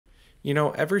You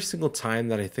know, every single time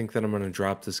that I think that I'm going to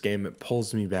drop this game, it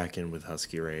pulls me back in with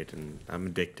Husky Raid, and I'm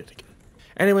addicted again.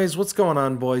 Anyways, what's going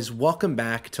on, boys? Welcome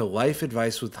back to Life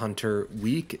Advice with Hunter,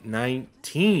 week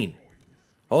 19.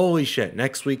 Holy shit,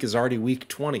 next week is already week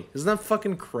 20. Isn't that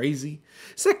fucking crazy?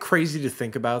 Is that crazy to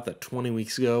think about that 20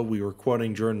 weeks ago we were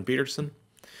quoting Jordan Peterson?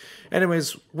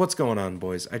 Anyways, what's going on,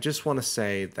 boys? I just want to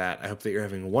say that I hope that you're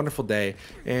having a wonderful day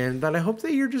and that I hope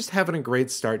that you're just having a great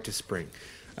start to spring.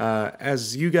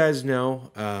 As you guys know,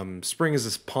 spring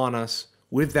is upon us.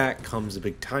 With that comes a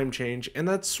big time change, and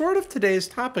that's sort of today's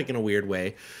topic in a weird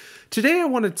way. Today, I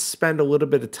wanted to spend a little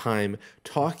bit of time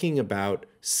talking about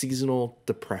seasonal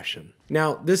depression.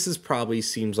 Now, this probably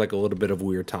seems like a little bit of a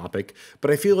weird topic,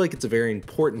 but I feel like it's a very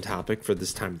important topic for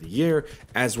this time of the year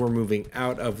as we're moving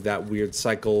out of that weird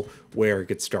cycle where it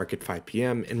gets dark at 5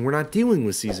 p.m. and we're not dealing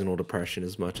with seasonal depression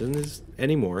as much as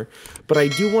anymore. But I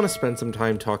do want to spend some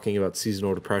time talking about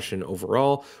seasonal depression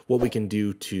overall, what we can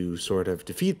do to sort of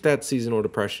defeat that seasonal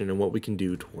depression, and what we can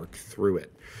do to work through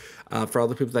it. For all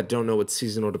the people that don't know what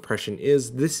seasonal depression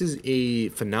is, this is a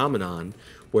phenomenon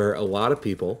where a lot of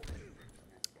people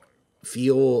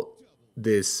feel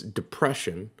this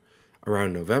depression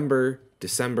around November,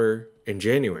 December, and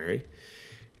January,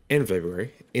 and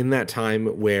February. In that time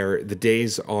where the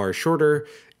days are shorter,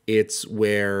 it's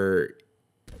where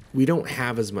we don't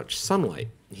have as much sunlight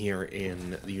here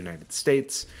in the United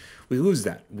States. We lose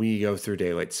that. We go through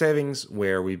daylight savings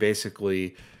where we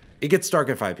basically, it gets dark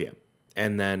at 5 p.m.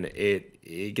 and then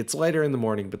it gets lighter in the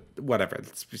morning, but whatever,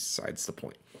 that's besides the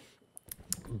point.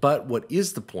 But what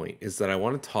is the point is that I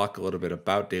want to talk a little bit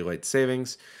about daylight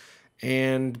savings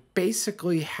and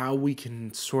basically how we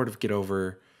can sort of get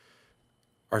over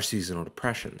our seasonal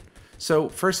depression. So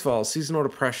first of all, seasonal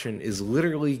depression is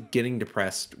literally getting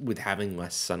depressed with having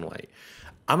less sunlight.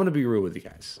 I'm going to be real with you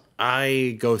guys.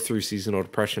 I go through seasonal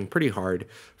depression pretty hard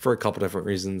for a couple different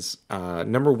reasons.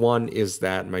 Number one is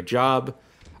that my job,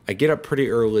 I get up pretty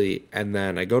early and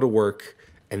then I go to work,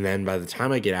 and then by the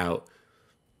time I get out,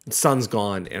 the sun's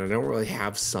gone and I don't really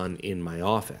have sun in my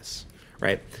office,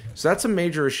 right? So that's a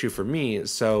major issue for me.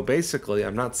 So basically,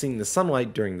 I'm not seeing the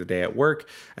sunlight during the day at work,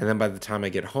 and then by the time I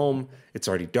get home, it's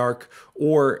already dark.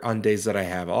 Or on days that I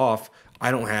have off, I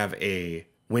don't have a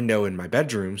window in my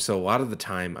bedroom, so a lot of the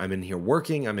time I'm in here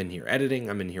working, I'm in here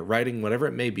editing, I'm in here writing, whatever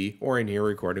it may be, or in here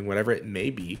recording, whatever it may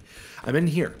be. I'm in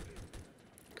here.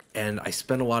 And I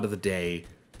spend a lot of the day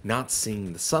not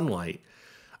seeing the sunlight,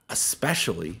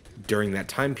 especially during that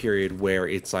time period where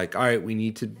it's like, all right, we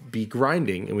need to be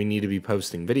grinding and we need to be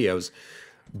posting videos,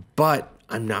 but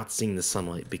I'm not seeing the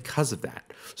sunlight because of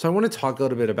that. So I want to talk a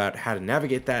little bit about how to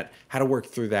navigate that, how to work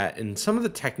through that, and some of the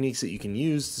techniques that you can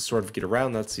use to sort of get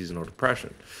around that seasonal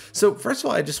depression. So first of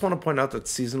all, I just want to point out that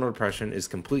seasonal depression is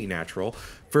completely natural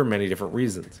for many different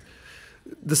reasons.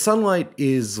 The sunlight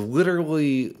is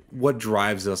literally what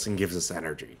drives us and gives us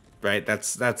energy, right?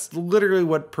 That's literally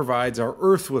what provides our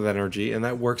earth with energy, and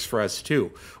that works for us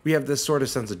too. We have this sort of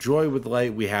sense of joy with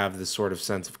light. We have this sort of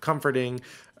sense of comforting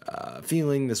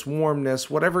feeling, this warmness,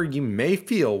 whatever you may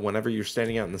feel whenever you're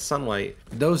standing out in the sunlight.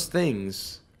 Those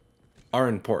things are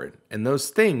important, and those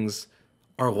things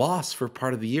are lost for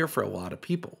part of the year for a lot of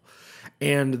people.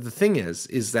 And the thing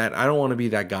is that I don't want to be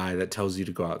that guy that tells you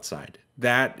to go outside.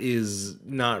 That is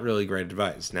not really great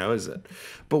advice, now is it?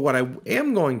 But what I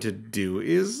am going to do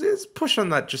is push on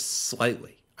that just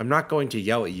slightly. I'm not going to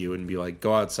yell at you and be like,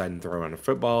 go outside and throw around a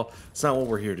football. It's not what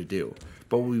we're here to do.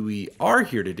 But what we are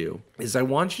here to do is I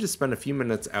want you to spend a few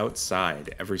minutes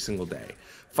outside every single day.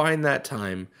 Find that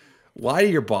time. Lie to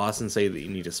your boss and say that you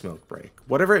need a smoke break.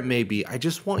 Whatever it may be, I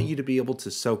just want you to be able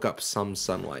to soak up some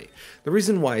sunlight. The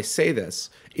reason why I say this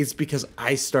is because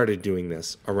I started doing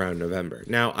this around November.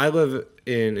 Now, I live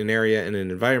in an area and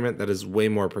an environment that is way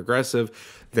more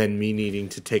progressive than me needing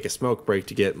to take a smoke break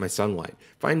to get my sunlight.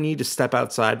 If I need to step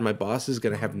outside, my boss is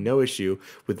going to have no issue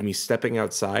with me stepping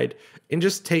outside and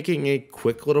just taking a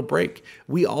quick little break.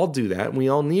 We all do that, and we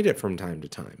all need it from time to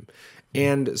time.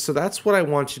 And so that's what I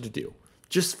want you to do.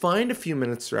 Just find a few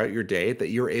minutes throughout your day that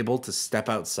you're able to step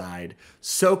outside,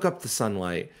 soak up the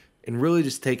sunlight, and really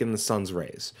just take in the sun's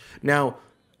rays. Now,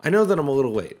 I know that I'm a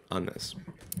little late on this,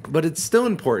 but it's still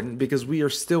important because we are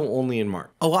still only in March.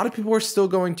 A lot of people are still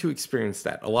going to experience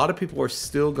that. A lot of people are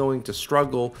still going to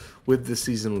struggle with the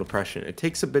seasonal depression. It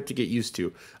takes a bit to get used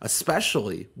to,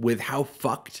 especially with how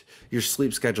fucked your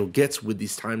sleep schedule gets with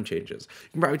these time changes. You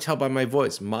can probably tell by my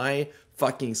voice, my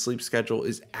fucking sleep schedule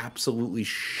is absolutely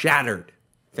shattered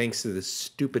thanks to this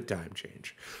stupid time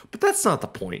change. But that's not the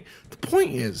point. The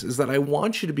point is that I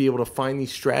want you to be able to find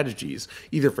these strategies,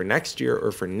 either for next year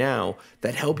or for now,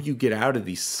 that help you get out of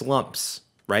these slumps,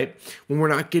 right? When we're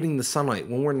not getting the sunlight,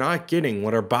 when we're not getting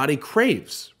what our body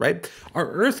craves, right?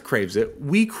 Our earth craves it,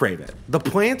 we crave it, the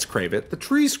plants crave it, the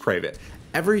trees crave it.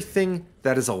 Everything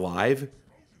that is alive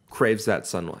craves that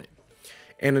sunlight.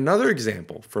 And another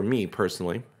example for me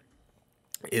personally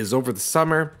is over the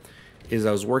summer is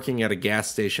I was working at a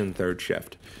gas station third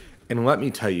shift. And let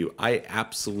me tell you, I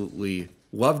absolutely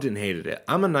loved and hated it.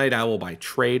 I'm a night owl by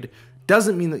trade.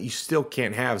 Doesn't mean that you still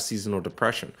can't have seasonal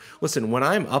depression. Listen, when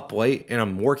I'm up late and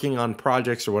I'm working on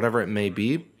projects or whatever it may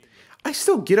be, I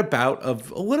still get a bout of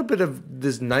a little bit of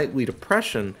this nightly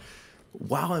depression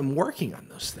while I'm working on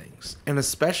those things. And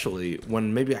especially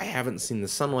when maybe I haven't seen the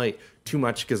sunlight too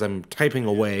much because I'm typing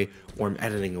away or I'm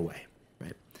editing away,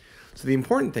 right? So the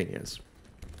important thing is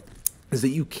that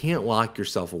you can't lock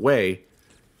yourself away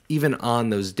even on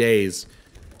those days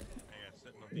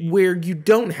where you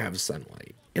don't have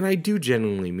sunlight. And I do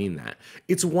genuinely mean that.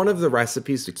 It's one of the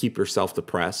recipes to keep yourself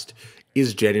depressed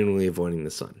is genuinely avoiding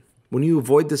the sun. When you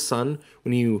avoid the sun,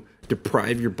 when you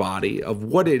deprive your body of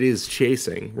what it is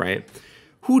chasing, right?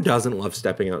 Who doesn't love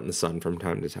stepping out in the sun from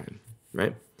time to time,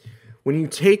 right? When you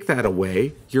take that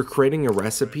away, you're creating a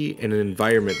recipe and an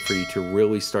environment for you to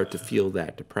really start to feel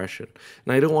that depression.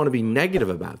 And I don't want to be negative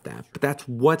about that, but that's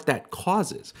what that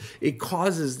causes. It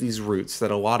causes these roots that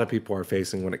a lot of people are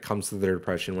facing when it comes to their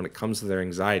depression, when it comes to their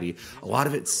anxiety. A lot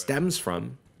of it stems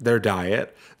from their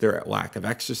diet, their lack of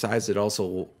exercise. It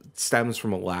also stems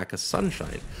from a lack of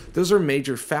sunshine. Those are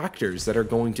major factors that are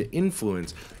going to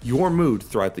influence your mood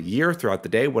throughout the year, throughout the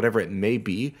day, whatever it may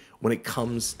be, when it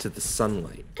comes to the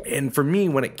sunlight. And for me,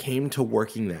 when it came to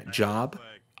working that job,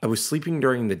 I was sleeping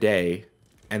during the day,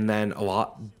 and then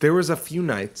there was a few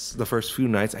nights, the first few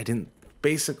nights, I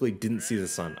basically didn't see the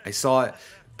sun. I saw it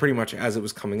pretty much as it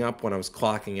was coming up when I was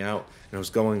clocking out and I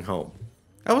was going home.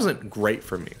 That wasn't great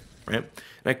for me, right?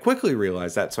 And I quickly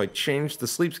realized that, so I changed the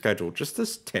sleep schedule just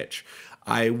this titch.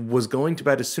 I was going to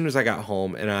bed as soon as I got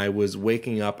home, and I was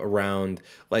waking up around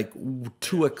like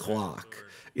 2 o'clock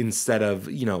instead of,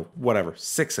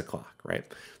 6 o'clock, right?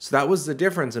 So that was the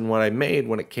difference in what I made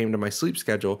when it came to my sleep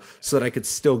schedule so that I could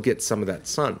still get some of that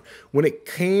sun. When it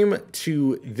came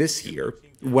to this year,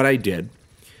 what I did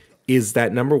is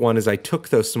that number one is I took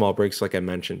those small breaks like I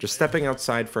mentioned, just stepping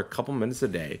outside for a couple minutes a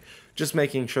day, just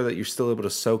making sure that you're still able to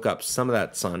soak up some of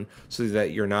that sun so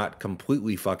that you're not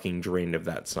completely fucking drained of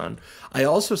that sun. I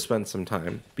also spent some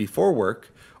time before work,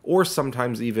 or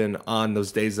sometimes even on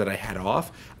those days that I had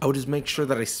off, I would just make sure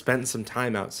that I spent some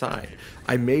time outside.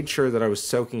 I made sure that I was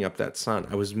soaking up that sun.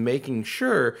 I was making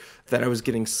sure that I was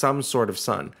getting some sort of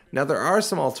sun. Now, there are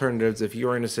some alternatives if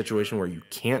you're in a situation where you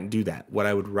can't do that. What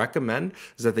I would recommend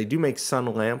is that they do make sun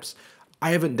lamps. I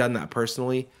haven't done that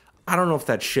personally. I don't know if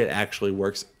that shit actually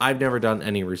works. I've never done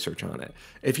any research on it.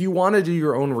 If you want to do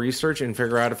your own research and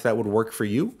figure out if that would work for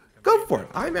you, go for it.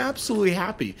 I'm absolutely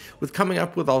happy with coming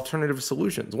up with alternative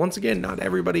solutions. Once again, not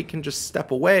everybody can just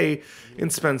step away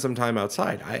and spend some time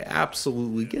outside. I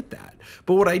absolutely get that.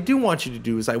 But what I do want you to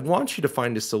do is I want you to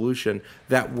find a solution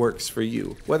that works for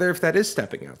you. Whether if that is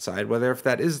stepping outside, whether if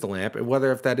that is the lamp, and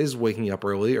whether if that is waking up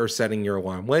early or setting your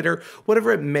alarm later,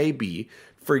 whatever it may be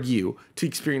for you to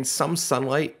experience some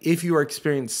sunlight if you are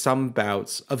experiencing some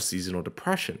bouts of seasonal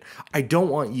depression. I don't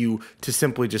want you to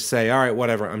simply just say, all right,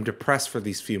 whatever, I'm depressed for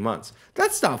these few months.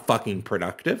 That's not fucking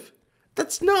productive.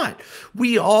 That's not.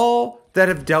 We all that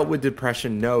have dealt with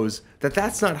depression knows that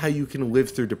that's not how you can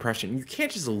live through depression. You can't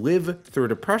just live through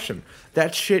depression.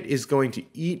 That shit is going to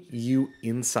eat you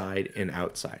inside and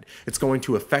outside. It's going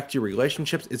to affect your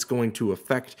relationships. It's going to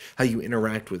affect how you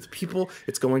interact with people.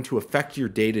 It's going to affect your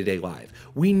day-to-day life.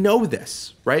 We know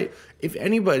this, right? If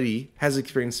anybody has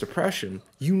experienced depression,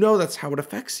 you know that's how it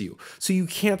affects you. So you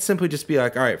can't simply just be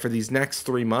like, all right, for these next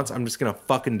 3 months, I'm just going to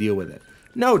fucking deal with it.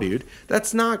 No, dude,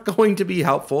 that's not going to be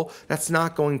helpful. That's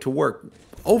not going to work.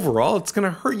 Overall, it's going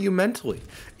to hurt you mentally.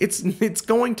 It's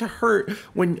going to hurt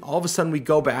when all of a sudden we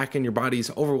go back and your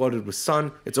body's overloaded with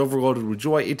sun, it's overloaded with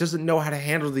joy. It doesn't know how to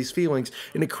handle these feelings,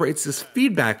 and it creates this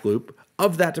feedback loop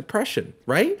of that depression,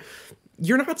 right?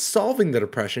 You're not solving the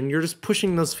depression, you're just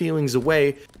pushing those feelings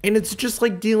away. And it's just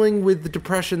like dealing with the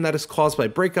depression that is caused by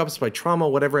breakups, by trauma,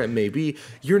 whatever it may be.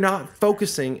 You're not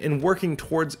focusing and working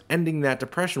towards ending that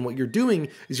depression. What you're doing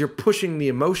is you're pushing the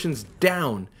emotions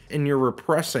down and you're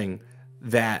repressing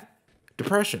that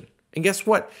depression. And guess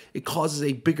what? It causes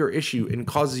a bigger issue and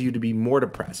causes you to be more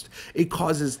depressed. It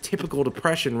causes typical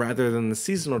depression rather than the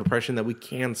seasonal depression that we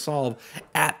can solve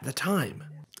at the time.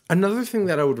 Another thing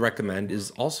that I would recommend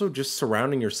is also just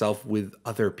surrounding yourself with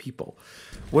other people.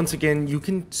 Once again, you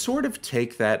can sort of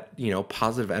take that,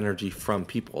 positive energy from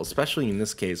people, especially in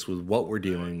this case with what we're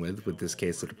dealing with this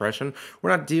case of depression.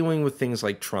 We're not dealing with things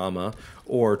like trauma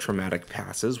or traumatic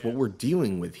passes, what we're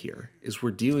dealing with here is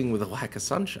we're dealing with a lack of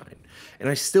sunshine. And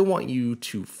I still want you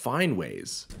to find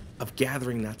ways of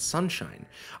gathering that sunshine.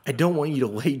 I don't want you to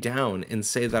lay down and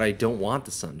say that I don't want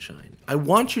the sunshine. I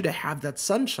want you to have that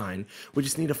sunshine. We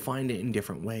just need to find it in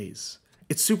different ways.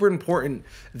 It's super important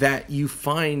that you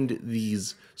find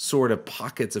these sort of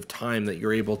pockets of time that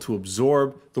you're able to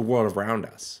absorb the world around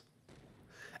us.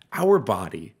 Our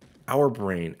body, our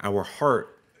brain, our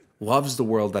heart loves the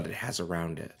world that it has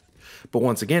around it. But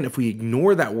once again, if we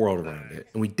ignore that world around it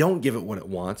and we don't give it what it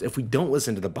wants, if we don't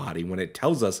listen to the body when it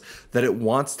tells us that it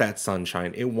wants that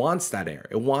sunshine, it wants that air,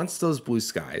 it wants those blue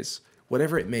skies,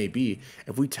 whatever it may be,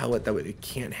 if we tell it that it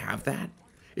can't have that,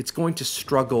 it's going to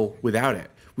struggle without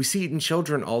it. We see it in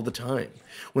children all the time.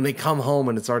 When they come home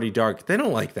and it's already dark, they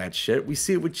don't like that shit. We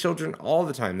see it with children all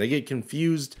the time. They get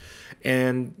confused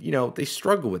and, they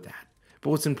struggle with that. But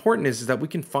what's important is that we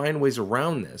can find ways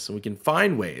around this, and we can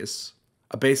find ways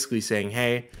of basically saying,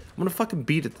 hey, I'm going to fucking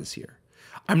beat it this year.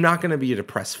 I'm not going to be a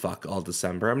depressed fuck all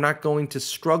December. I'm not going to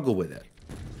struggle with it.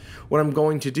 What I'm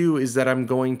going to do is that I'm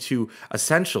going to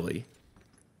essentially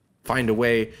find a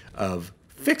way of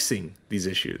fixing these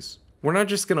issues. We're not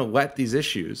just going to let these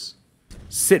issues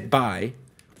sit by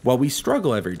while we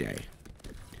struggle every day.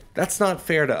 That's not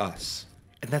fair to us.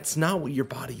 And that's not what your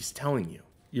body's telling you.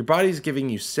 Your body's giving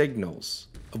you signals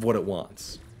of what it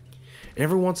wants. And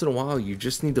every once in a while, you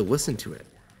just need to listen to it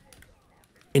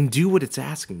and do what it's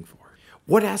asking for.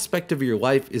 What aspect of your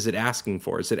life is it asking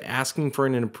for? Is it asking for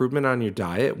an improvement on your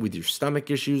diet, with your stomach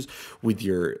issues, with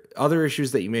your other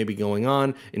issues that you may be going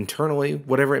on internally,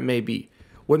 whatever it may be?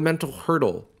 What mental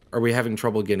hurdle are we having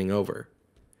trouble getting over?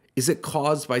 Is it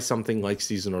caused by something like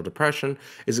seasonal depression?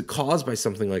 Is it caused by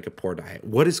something like a poor diet?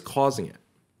 What is causing it?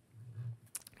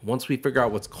 Once we figure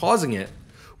out what's causing it,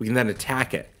 we can then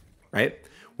attack it, right?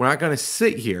 We're not going to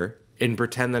sit here and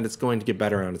pretend that it's going to get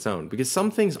better on its own, because some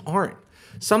things aren't.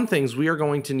 Some things we are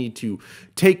going to need to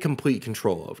take complete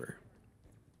control over.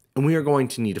 And we are going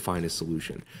to need to find a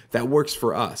solution that works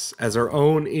for us as our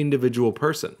own individual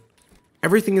person.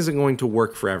 Everything isn't going to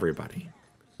work for everybody,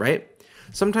 right?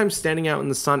 Sometimes standing out in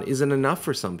the sun isn't enough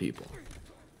for some people.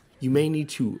 You may need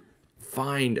to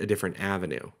find a different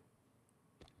avenue,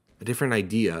 a different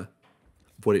idea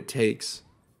of what it takes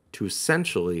to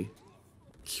essentially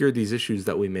cure these issues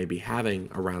that we may be having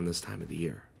around this time of the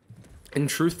year. And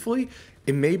truthfully,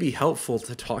 it may be helpful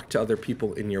to talk to other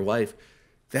people in your life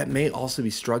that may also be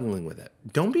struggling with it.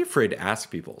 Don't be afraid to ask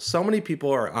people. So many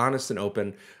people are honest and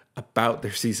open about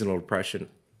their seasonal depression.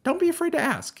 Don't be afraid to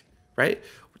ask, right?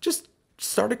 Just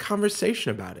start a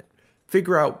conversation about it.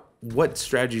 Figure out what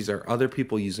strategies are other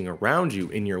people using around you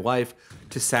in your life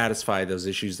to satisfy those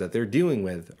issues that they're dealing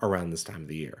with around this time of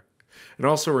the year. And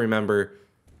also remember,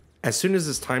 as soon as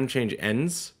this time change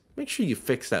ends, make sure you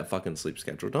fix that fucking sleep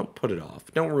schedule. Don't put it off.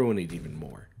 Don't ruin it even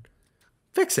more.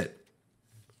 Fix it.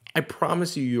 I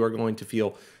promise you, you are going to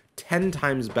feel 10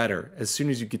 times better as soon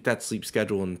as you get that sleep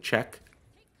schedule in check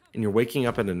and you're waking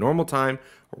up at a normal time,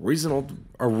 a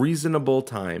reasonable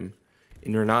time,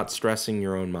 and you're not stressing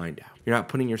your own mind out. You're not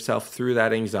putting yourself through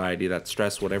that anxiety, that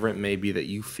stress, whatever it may be that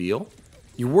you feel.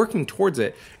 You're working towards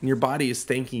it, and your body is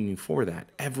thanking you for that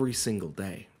every single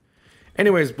day.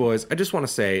 Anyways, boys, I just want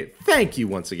to say thank you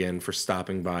once again for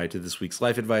stopping by to this week's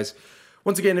life advice.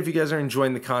 Once again, if you guys are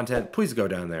enjoying the content, please go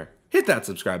down there, hit that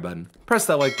subscribe button, press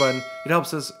that like button. It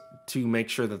helps us to make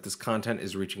sure that this content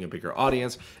is reaching a bigger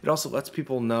audience. It also lets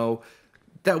people know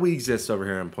that we exist over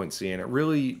here on Point C, and it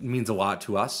really means a lot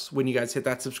to us when you guys hit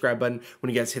that subscribe button,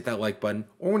 when you guys hit that like button,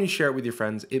 or when you share it with your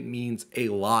friends. It means a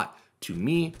lot to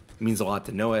me. It means a lot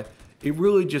to Noah. It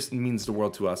really just means the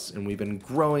world to us, and we've been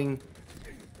growing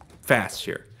fast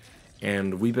here,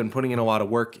 and we've been putting in a lot of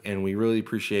work, and we really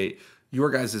appreciate your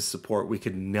guys' support. We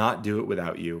could not do it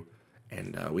without you,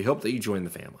 and we hope that you join the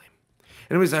family.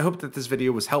 Anyways, I hope that this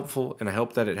video was helpful, and I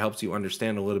hope that it helps you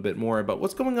understand a little bit more about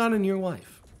what's going on in your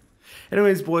life.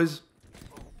 Anyways, boys,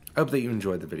 I hope that you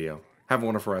enjoyed the video. Have a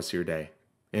wonderful rest of your day,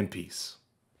 and peace.